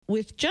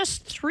With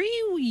just 3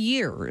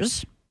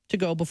 years to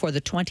go before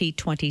the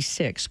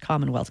 2026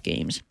 Commonwealth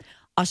Games,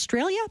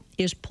 Australia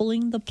is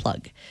pulling the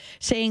plug,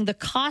 saying the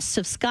costs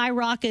have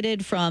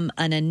skyrocketed from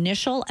an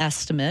initial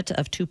estimate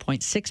of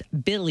 $2.6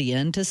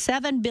 billion to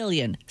 $7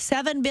 billion.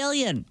 $7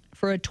 billion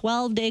for a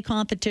 12-day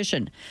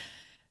competition.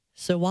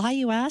 So why,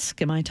 you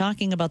ask? Am I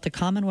talking about the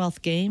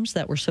Commonwealth Games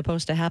that were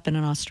supposed to happen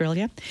in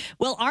Australia?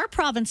 Well, our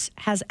province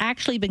has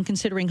actually been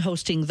considering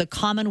hosting the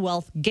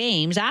Commonwealth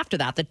Games after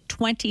that, the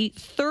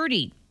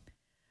 2030.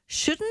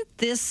 Shouldn't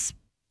this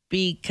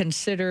be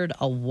considered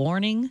a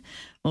warning?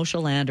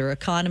 Moshe Lander,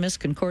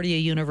 economist, Concordia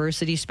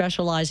University,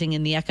 specializing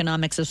in the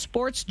economics of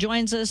sports,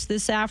 joins us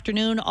this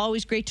afternoon.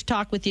 Always great to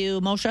talk with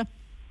you, Moshe.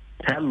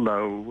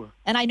 Hello.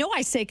 And I know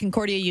I say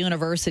Concordia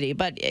University,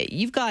 but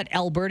you've got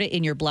Alberta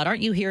in your blood.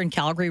 Aren't you here in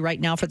Calgary right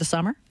now for the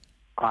summer?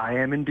 I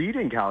am indeed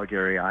in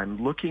Calgary.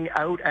 I'm looking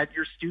out at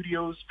your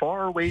studios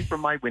far away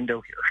from my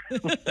window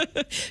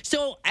here.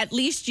 So at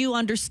least you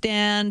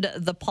understand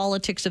the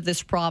politics of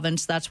this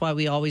province. That's why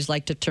we always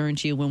like to turn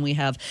to you when we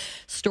have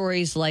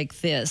stories like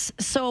this.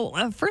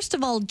 So first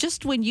of all,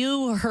 just when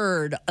you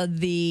heard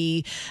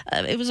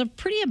it was a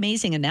pretty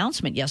amazing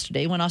announcement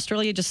yesterday when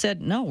Australia just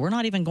said, no, we're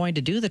not even going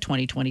to do the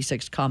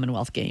 2026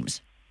 Commonwealth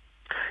Games.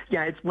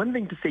 Yeah, it's one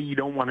thing to say you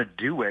don't want to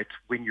do it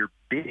when you're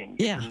bidding.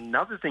 Yeah. It's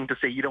another thing to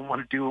say you don't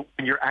want to do it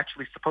when you're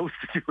actually supposed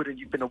to do it and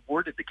you've been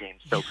awarded the game.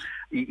 So,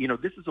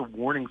 this is a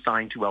warning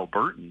sign to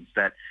Albertans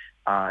that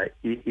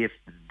if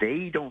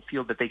they don't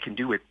feel that they can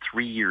do it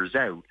 3 years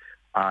out,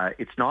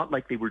 it's not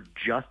like they were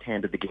just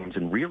handed the games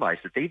and realized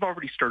that they've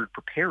already started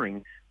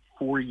preparing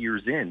 4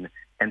 years in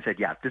and said,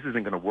 yeah, this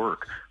isn't going to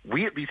work.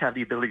 We at least have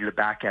the ability to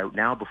back out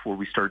now before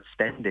we start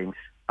spending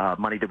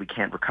money that we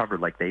can't recover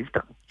like they've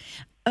done.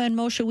 And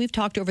Moshe, we've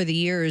talked over the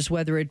years,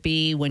 whether it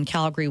be when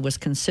Calgary was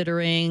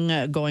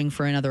considering going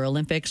for another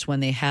Olympics, when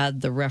they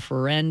had the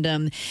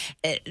referendum.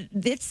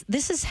 This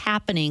is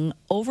happening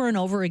over and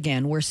over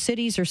again where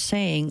cities are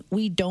saying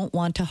we don't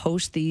want to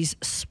host these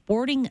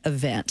sporting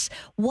events.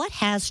 What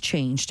has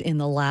changed in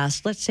the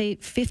last, let's say,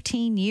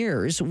 15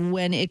 years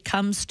when it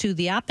comes to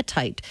the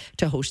appetite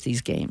to host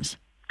these games?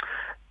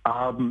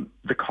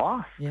 The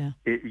cost. Yeah.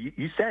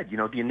 You said,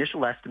 the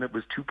initial estimate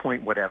was 2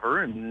 point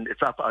whatever, and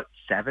it's up at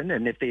 7.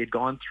 And if they had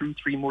gone through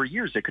 3 more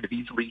years, it could have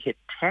easily hit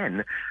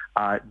 10.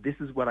 This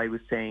is what I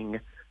was saying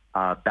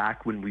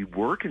back when we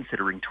were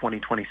considering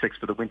 2026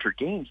 for the Winter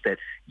Games, that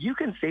you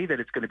can say that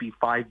it's going to be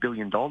 $5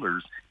 billion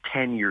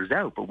 10 years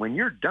out, but when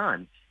you're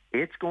done,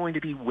 it's going to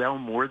be well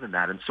more than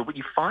that. And so what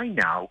you find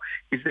now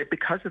is that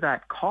because of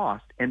that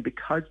cost and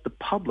because the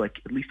public,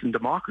 at least in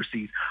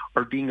democracies,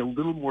 are being a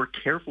little more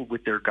careful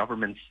with their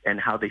governments and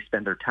how they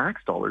spend their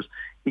tax dollars,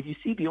 if you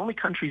see the only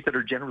countries that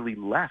are generally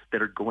left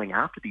that are going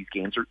after these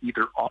games are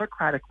either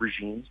autocratic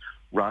regimes,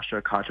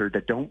 Russia, Qatar,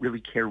 that don't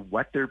really care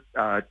what their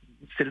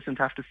citizens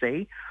have to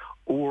say,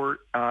 or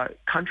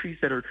countries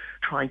that are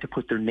trying to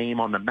put their name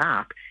on the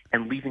map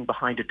and leaving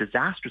behind a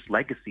disastrous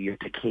legacy of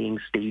decaying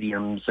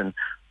stadiums and,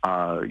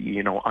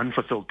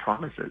 unfulfilled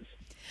promises.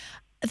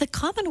 The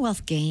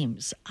Commonwealth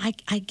Games, I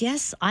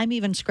guess I'm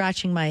even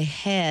scratching my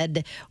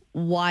head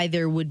why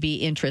there would be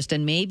interest.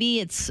 And maybe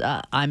it's,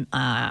 I'm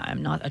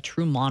not a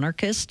true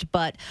monarchist,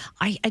 but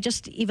I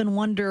just even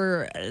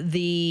wonder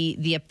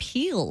the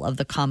appeal of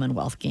the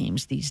Commonwealth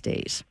Games these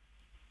days.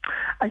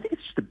 I think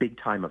it's just a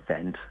big-time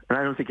event, and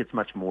I don't think it's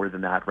much more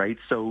than that, right?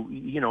 So,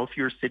 if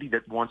you're a city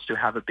that wants to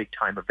have a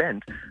big-time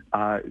event,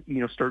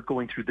 start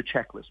going through the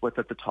checklist. What's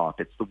at the top?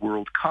 It's the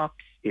World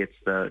Cups, it's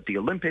the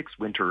Olympics,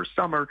 winter or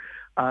summer,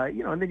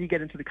 and then you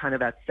get into the kind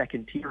of that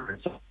second tier.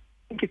 And so I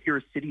think if you're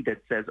a city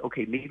that says,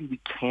 okay, maybe we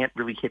can't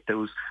really hit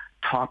those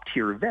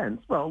top-tier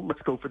events, well,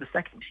 let's go for the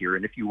second tier.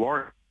 And if you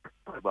are,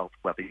 well,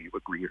 whether you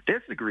agree or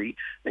disagree,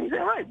 then you say,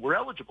 all right, we're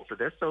eligible for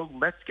this, so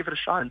let's give it a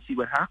shot and see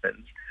what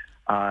happens.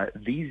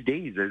 These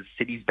days, as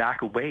cities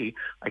back away,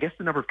 I guess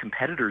the number of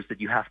competitors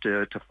that you have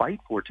to fight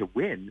for to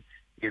win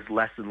is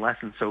less and less.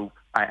 And so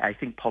I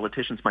think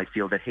politicians might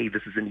feel that, hey,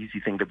 this is an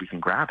easy thing that we can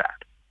grab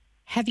at.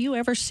 Have you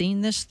ever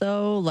seen this,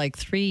 though, like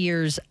 3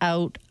 years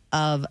out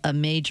of a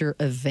major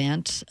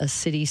event, a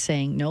city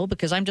saying no?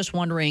 Because I'm just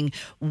wondering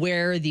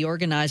where the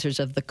organizers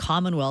of the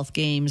Commonwealth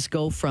Games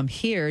go from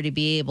here to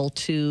be able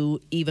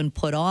to even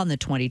put on the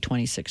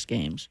 2026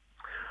 Games.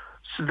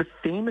 So the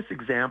famous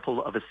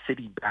example of a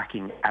city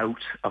backing out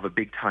of a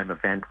big-time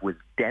event was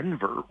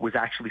Denver was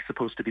actually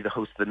supposed to be the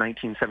host of the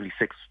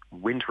 1976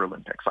 Winter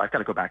Olympics. So I've got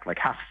to go back like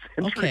half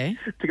a century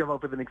to come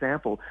up with an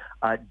example.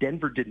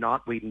 Denver did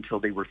not wait until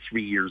they were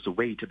 3 years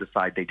away to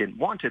decide they didn't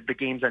want it. The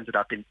games ended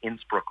up in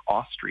Innsbruck,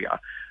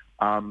 Austria.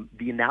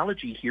 The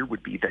analogy here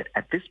would be that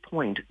at this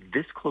point,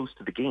 this close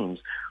to the games,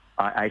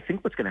 I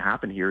think what's going to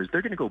happen here is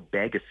they're going to go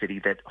beg a city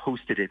that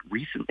hosted it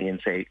recently and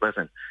say,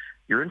 listen,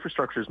 your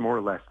infrastructure is more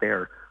or less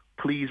there.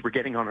 Please, we're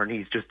getting on our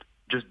knees.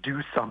 Just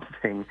do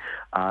something,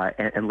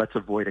 and let's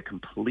avoid a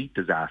complete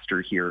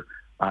disaster here,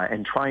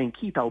 and try and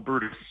keep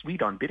Alberta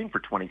sweet on bidding for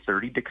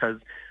 2030,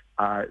 because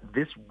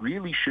this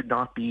really should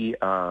not be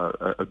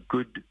a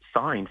good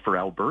sign for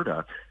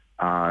Alberta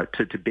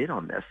to bid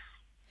on this.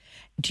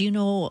 Do you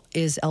know,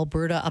 is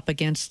Alberta up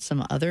against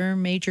some other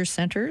major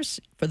centers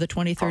for the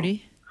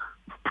 2030?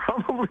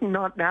 Probably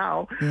not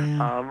now.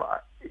 Yeah.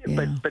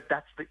 But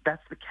that's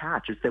the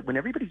catch, is that when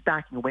everybody's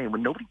backing away and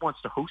when nobody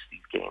wants to host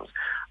these games,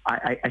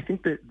 I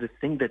think that the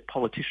thing that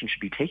politicians should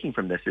be taking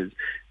from this is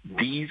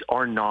these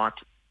are not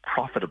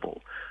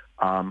profitable.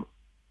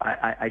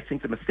 I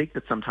think the mistake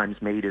that's sometimes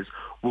made is,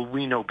 well,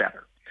 we know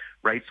better,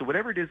 right? So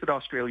whatever it is that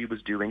Australia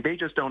was doing, they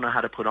just don't know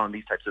how to put on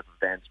these types of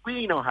events.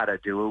 We know how to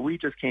do it. We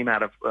just came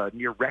out of a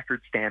near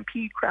record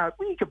stampede crowd.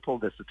 We can pull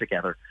this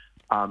together.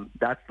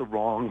 That's the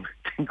wrong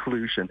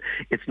conclusion.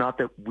 It's not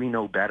that we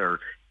know better.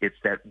 It's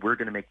that we're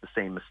going to make the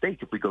same mistake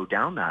if we go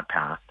down that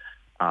path.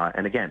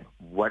 And again,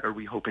 what are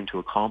we hoping to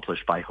accomplish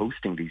by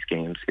hosting these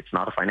games? It's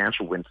not a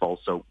financial windfall,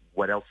 so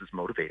what else is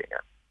motivating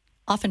it?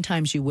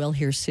 Oftentimes you will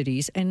hear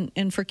cities, and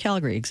for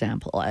Calgary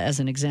as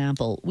an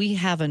example, we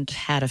haven't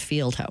had a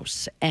field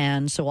house.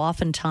 And so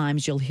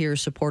oftentimes you'll hear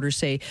supporters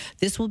say,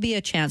 this will be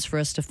a chance for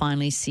us to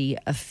finally see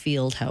a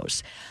field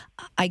house.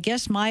 I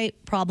guess my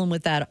problem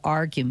with that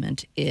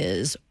argument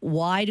is,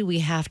 why do we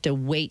have to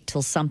wait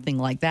till something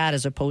like that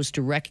as opposed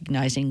to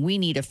recognizing we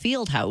need a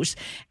field house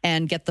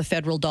and get the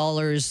federal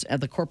dollars,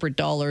 the corporate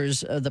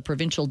dollars, the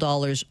provincial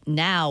dollars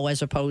now,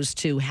 as opposed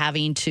to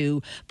having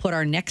to put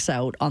our necks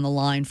out on the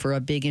line for a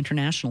big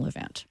international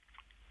event?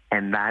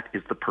 And that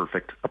is the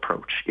perfect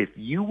approach. If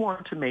you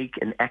want to make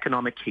an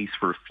economic case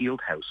for a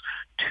field house,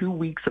 2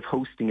 weeks of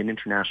hosting an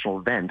international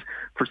event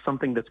for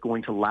something that's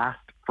going to last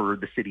for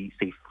the city,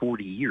 say,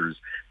 40 years,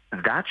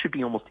 that should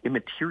be almost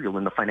immaterial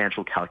in the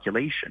financial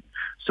calculation.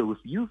 So if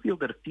you feel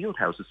that a field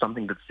house is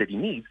something that the city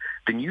needs,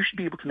 then you should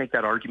be able to make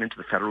that argument to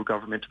the federal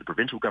government, to the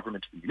provincial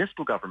government, to the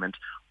municipal government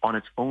on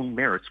its own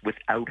merits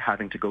without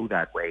having to go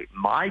that way.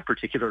 My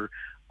particular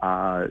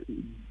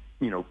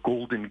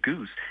golden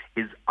goose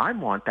is I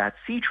want that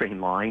C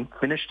train line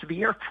finished to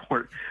the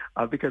airport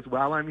because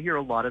while I'm here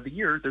a lot of the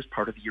year, there's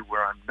part of the year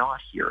where I'm not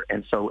here.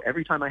 And so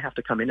every time I have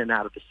to come in and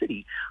out of the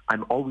city,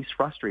 I'm always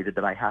frustrated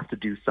that I have to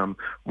do some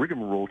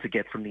rigmarole to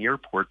get from the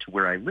airport to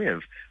where I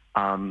live.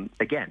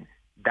 Again,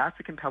 that's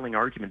a compelling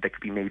argument that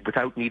could be made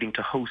without needing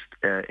to host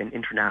an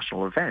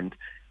international event.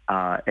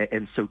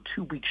 And so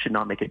 2 weeks should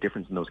not make a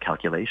difference in those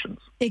calculations.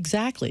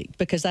 Exactly,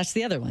 because that's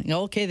the other one.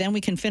 Okay, then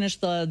we can finish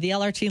the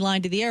LRT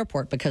line to the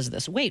airport because of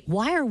this. Wait,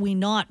 why are we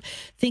not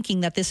thinking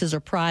that this is a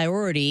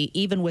priority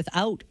even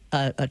without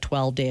a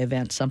 12-day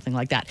event, something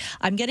like that?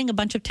 I'm getting a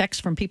bunch of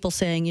texts from people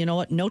saying, you know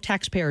what, no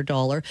taxpayer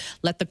dollar,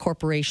 let the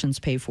corporations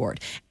pay for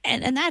it.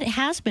 And that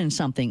has been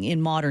something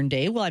in modern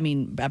day. Well, I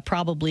mean,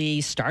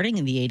 probably starting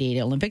in the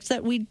 88 Olympics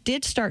that we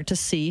did start to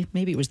see,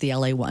 maybe it was the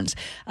LA ones.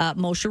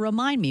 Moshe,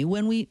 remind me,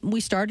 when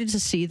we started to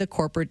see the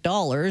corporate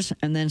dollars,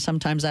 and then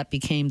sometimes that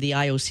became the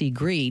IOC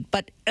greed,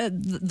 but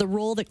the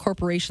role that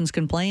corporations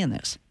can play in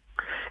this.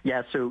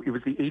 Yeah, so it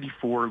was the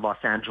 84 Los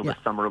Angeles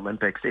Summer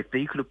Olympics. If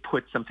they could have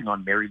put something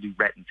on Mary Lou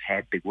Retton's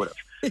head, they would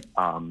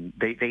have.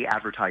 They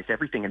advertised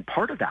everything. And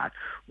part of that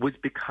was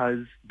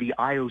because the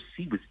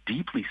IOC was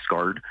deeply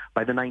scarred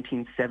by the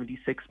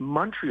 1976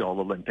 Montreal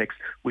Olympics,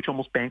 which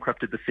almost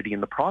bankrupted the city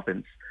and the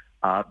province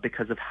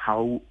because of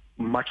how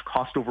much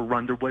cost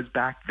overrun there was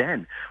back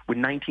then.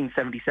 When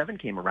 1977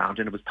 came around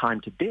and it was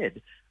time to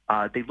bid,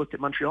 they looked at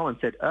Montreal and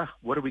said,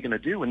 what are we going to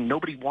do? And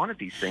nobody wanted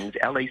these things.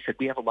 LA said,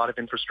 we have a lot of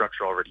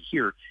infrastructure already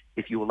here.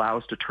 If you allow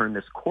us to turn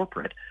this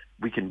corporate,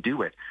 we can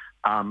do it.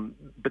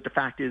 But the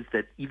fact is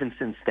that even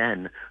since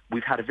then,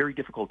 we've had a very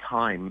difficult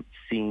time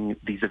seeing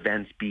these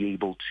events be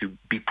able to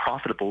be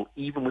profitable,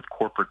 even with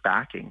corporate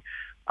backing.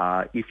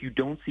 If you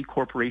don't see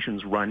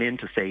corporations run in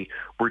to say,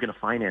 we're going to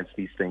finance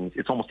these things,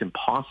 it's almost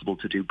impossible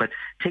to do. But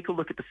take a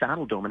look at the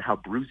Saddle Dome and how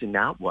bruising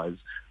that was.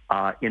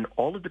 In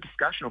all of the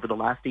discussion over the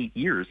last 8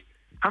 years,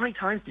 how many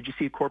times did you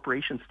see a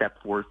corporation step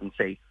forth and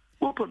say,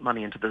 we'll put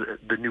money into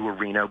the new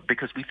arena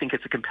because we think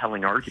it's a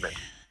compelling argument?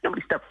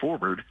 Nobody stepped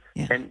forward,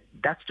 and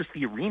that's just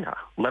the arena,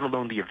 let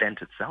alone the event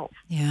itself.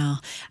 Yeah,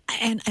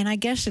 and I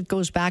guess it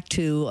goes back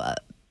to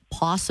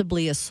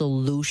possibly a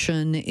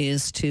solution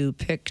is to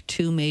pick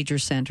two major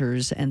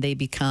centers and they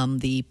become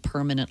the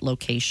permanent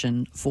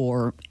location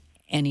for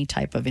any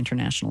type of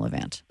international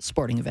event,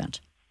 sporting event.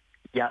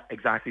 Yeah,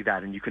 exactly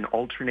that. And you can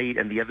alternate.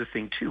 And the other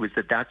thing, too, is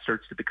that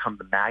starts to become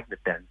the magnet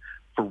then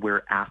for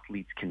where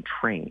athletes can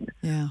train.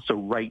 Yeah. So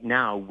right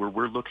now, where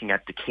we're looking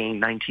at decaying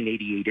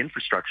 1988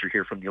 infrastructure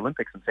here from the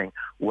Olympics and saying,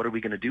 what are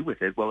we going to do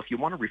with it? Well, if you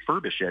want to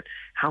refurbish it,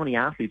 how many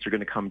athletes are going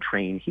to come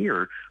train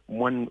here?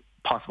 One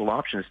possible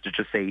option is to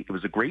just say, it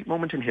was a great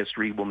moment in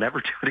history. We'll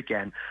never do it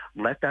again.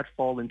 Let that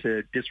fall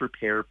into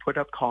disrepair, put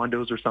up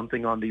condos or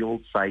something on the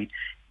old site,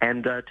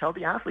 and tell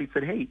the athletes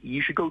that, hey,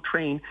 you should go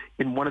train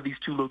in one of these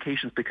two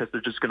locations because they're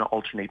just going to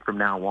alternate from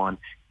now on.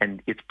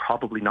 And it's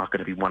probably not going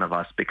to be one of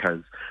us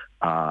because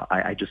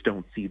I just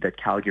don't see that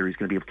Calgary is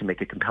going to be able to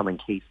make a compelling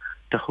case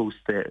to host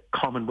the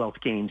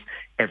Commonwealth Games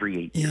every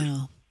 8 years. Yeah.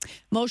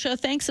 Moshe,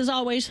 thanks as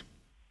always.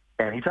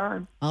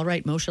 Anytime. All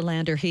right, Moshe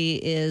Lander. He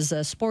is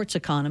a sports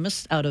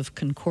economist out of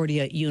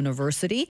Concordia University.